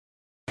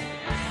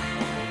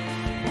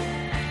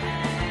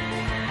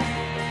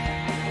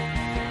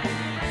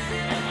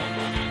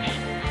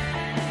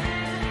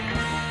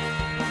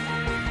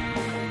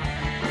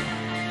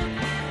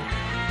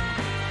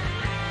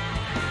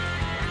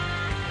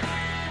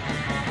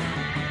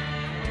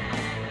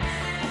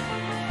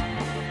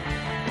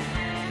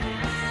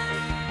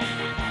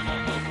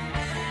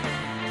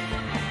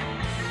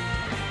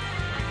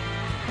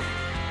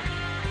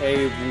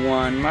Hey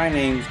everyone, my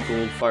name's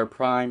Goldfire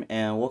Prime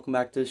and welcome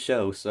back to the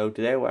show. So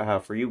today what I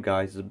have for you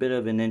guys is a bit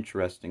of an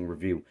interesting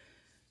review,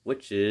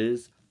 which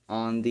is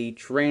on the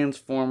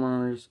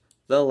Transformers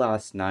The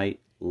Last Knight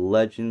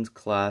Legends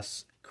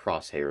class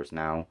Crosshairs.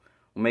 Now,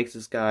 what makes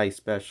this guy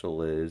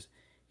special is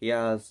he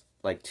has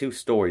like two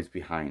stories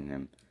behind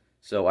him.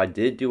 So I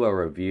did do a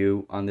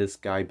review on this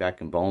guy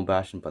back in Bone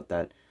Bashing, but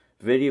that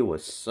video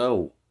was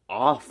so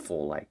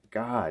awful, like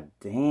god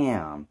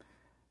damn,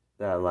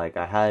 that like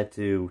I had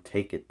to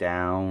take it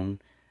down.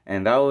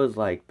 And that was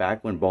like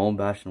back when Bone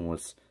Bashing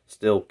was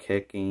still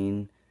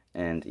kicking,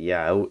 and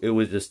yeah, it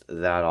was just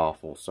that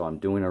awful. So I'm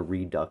doing a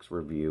Redux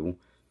review.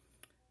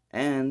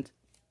 And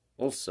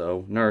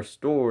also another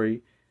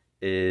story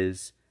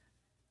is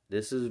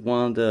this is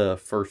one of the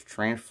first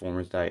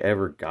Transformers that I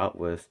ever got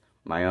with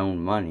my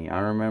own money. I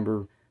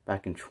remember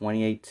back in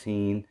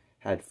 2018,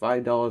 had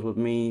 $5 with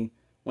me,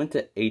 went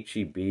to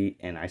HEB,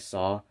 and I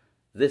saw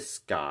this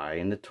guy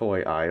in the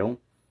toy aisle.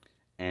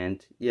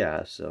 And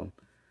yeah, so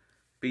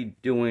be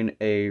doing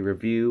a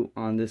review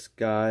on this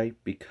guy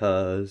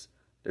because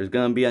there's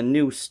gonna be a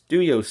new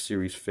Studio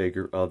Series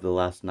figure of the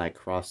Last Knight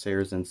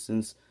Crosshairs, and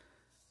since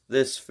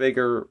this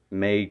figure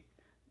made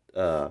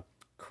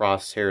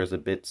Crosshairs a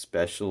bit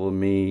special to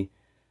me,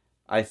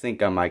 I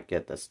think I might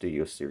get the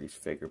Studio Series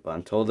figure. But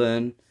until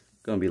then, I'm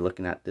gonna be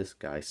looking at this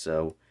guy.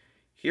 So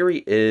here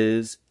he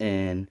is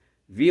in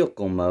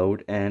vehicle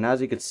mode, and as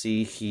you can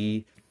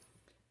see,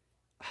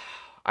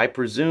 I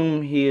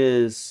presume he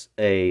is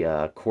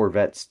a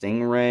Corvette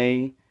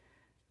Stingray,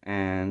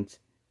 and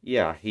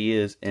yeah, he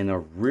is in a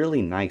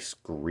really nice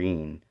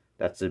green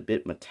that's a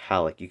bit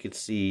metallic. You can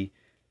see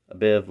a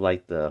bit of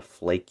like the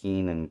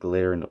flaking and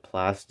glitter in the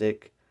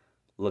plastic.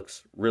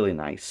 Looks really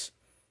nice.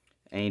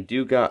 And you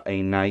do got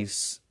a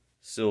nice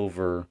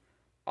silver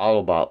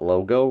Autobot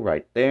logo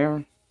right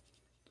there.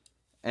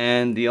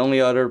 And the only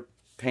other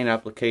paint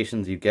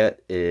applications you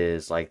get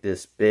is like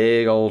this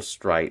big old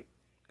stripe.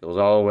 Goes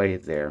all the way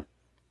there.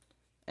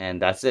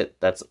 And that's it.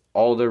 That's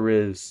all there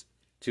is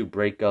to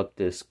break up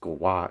this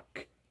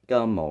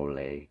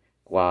guacamole.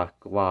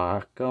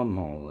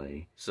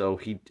 Guacamole. So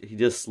he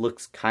just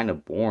looks kind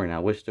of boring. I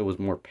wish there was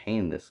more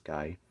paint in this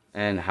guy.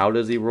 And how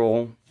does he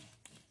roll?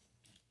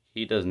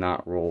 He does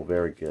not roll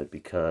very good,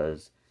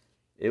 because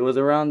it was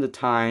around the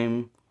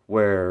time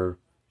where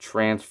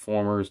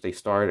Transformers, they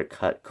started to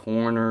cut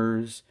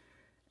corners,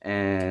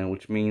 and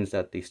which means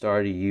that they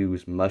started to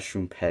use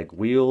mushroom peg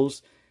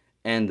wheels.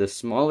 And the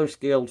smaller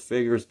scaled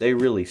figures, they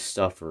really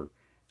suffer,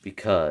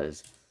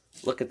 because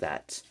look at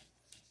that.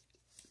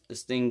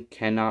 This thing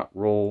cannot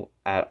roll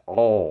at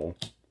all.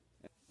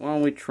 Why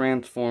don't we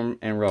transform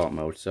in robot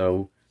mode?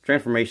 So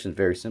transformation is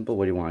very simple.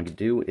 What you want to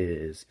do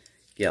is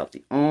get out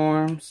the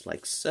arms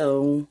like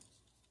so,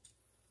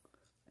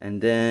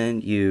 and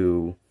then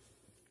you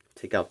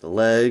take out the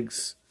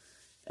legs,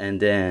 and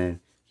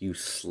then you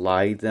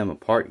slide them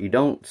apart. You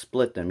don't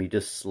split them, you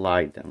just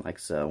slide them like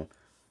so.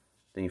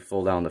 Then you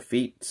fold down the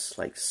feet,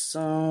 like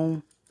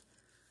so.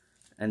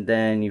 And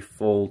then you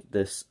fold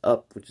this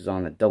up, which is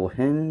on a double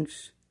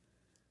hinge.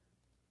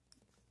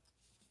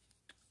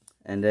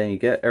 And then you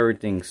get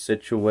everything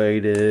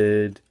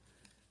situated.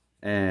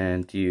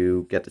 And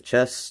you get the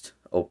chest,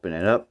 open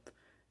it up.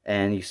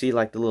 And you see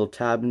like the little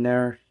tab in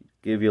there.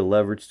 Give you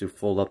leverage to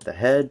fold up the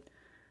head.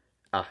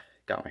 Ah,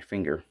 got my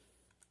finger.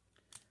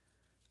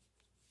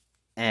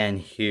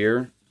 And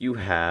here you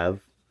have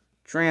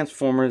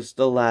Transformers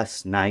The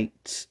Last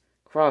Knight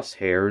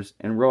Crosshairs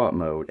in robot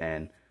mode.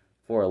 And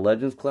for a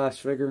Legends class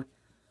figure,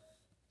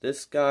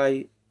 this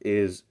guy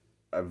is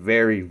a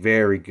very,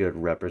 very good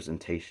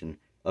representation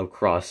of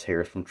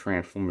Crosshairs from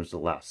Transformers The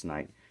Last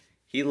Knight.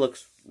 He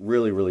looks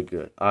really, really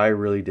good. I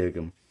really dig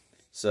him.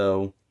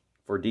 So,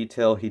 for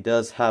detail, he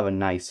does have a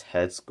nice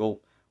head sculpt,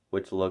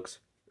 which looks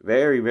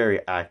very, very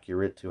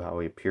accurate to how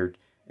he appeared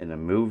in the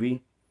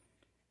movie.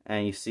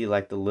 And you see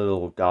like the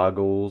little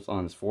goggles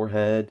on his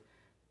forehead,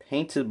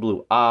 painted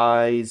blue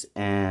eyes,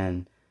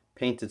 and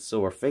painted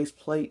silver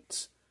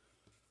faceplates.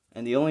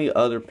 And the only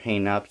other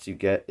paint apps you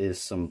get is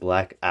some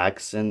black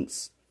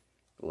accents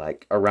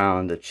like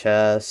around the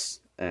chest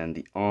and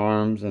the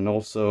arms, and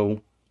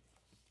also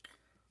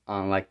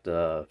on like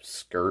the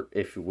skirt,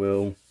 if you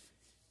will.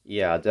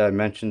 Yeah, did I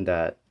mention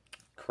that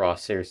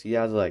Crosshairs, he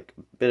has like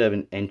a bit of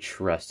an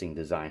interesting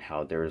design,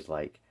 how there's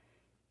like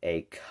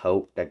a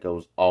coat that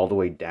goes all the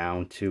way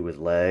down to his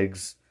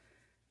legs.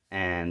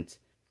 And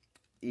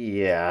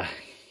yeah,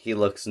 he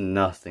looks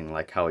nothing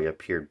like how he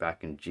appeared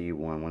back in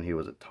G1 when he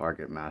was a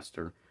Target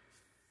Master.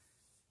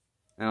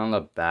 And on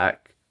the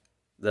back,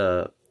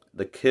 the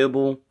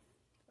kibble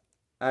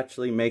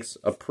actually makes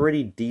a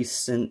pretty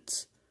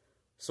decent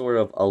sort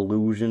of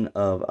illusion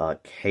of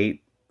a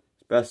cape,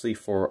 especially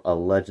for a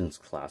Legends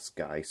class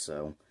guy.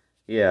 So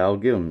yeah, I'll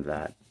give him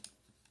that.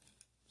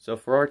 So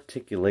for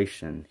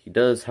articulation, he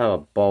does have a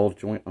ball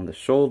joint on the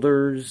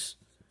shoulders,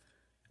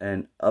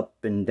 and up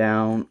and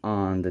down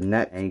on the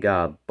neck, and you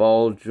got a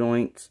ball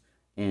joint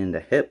in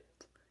the hip.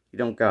 You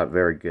don't got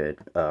very good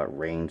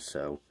range,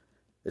 so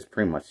it's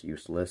pretty much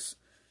useless.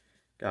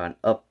 got an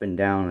up and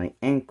down on the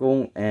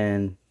ankle,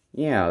 and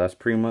yeah, that's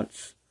pretty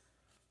much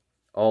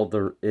all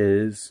there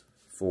is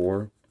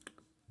for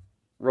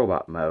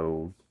robot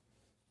mode.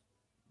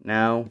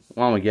 Now,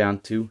 why don't we get on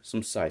to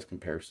some size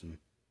comparison.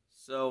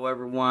 So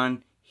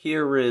everyone,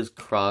 here is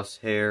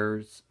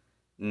Crosshairs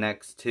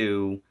next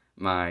to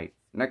my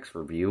next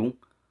review,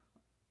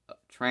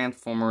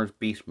 Transformers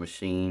Beast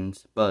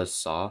Machines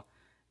Buzzsaw.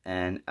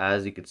 And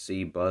as you can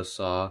see,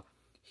 Buzzsaw,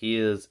 he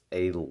is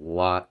a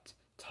lot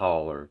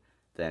taller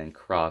than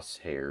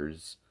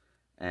Crosshairs.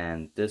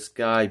 And this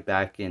guy,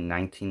 back in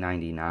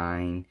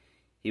 1999,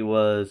 he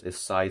was a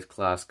size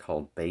class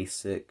called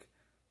Basic,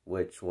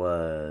 which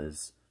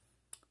was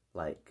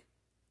like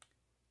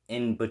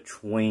in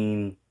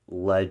between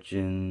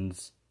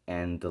Legends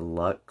and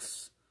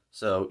Deluxe.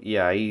 So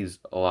yeah, he's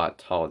a lot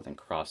taller than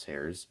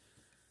Crosshairs.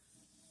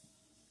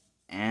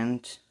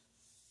 And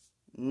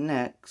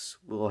next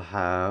we'll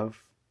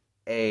have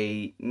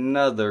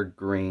another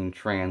green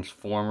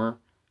Transformer,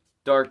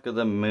 Dark of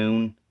the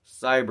Moon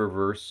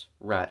Cyberverse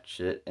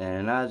Ratchet.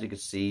 And as you can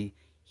see,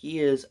 he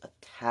is a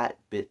tad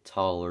bit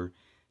taller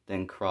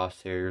than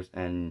Crosshairs,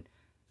 and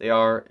they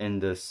are in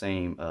the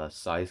same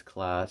size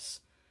class.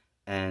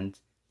 And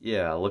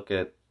yeah, look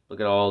at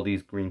all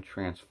these green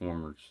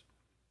Transformers.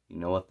 You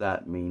know what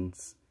that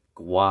means?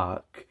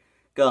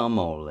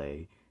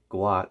 Guacamole,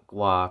 guac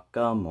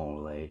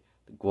guacamole,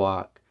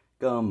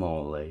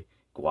 guacamole,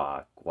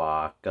 guac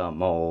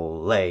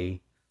guacamole.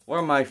 What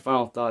are my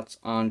final thoughts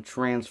on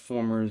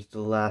Transformers: The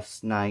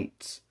Last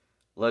Knight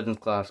Legends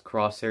class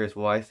Crosshairs?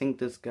 Well, I think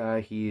this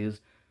guy, he is,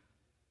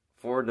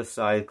 for the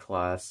side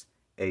class,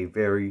 a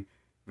very,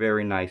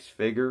 very nice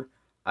figure.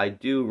 I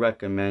do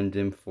recommend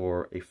him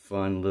for a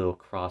fun little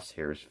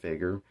Crosshairs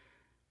figure.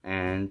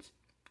 And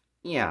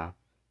yeah,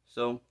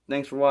 so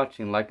thanks for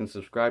watching. Like and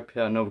subscribe, hit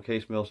that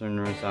notification bell so you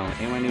don't miss out on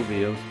any of my new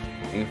videos.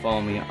 You can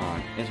follow me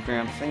on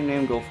Instagram, same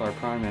name, Goldfire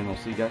Prime, and I'll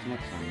see you guys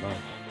next time.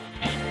 Bye.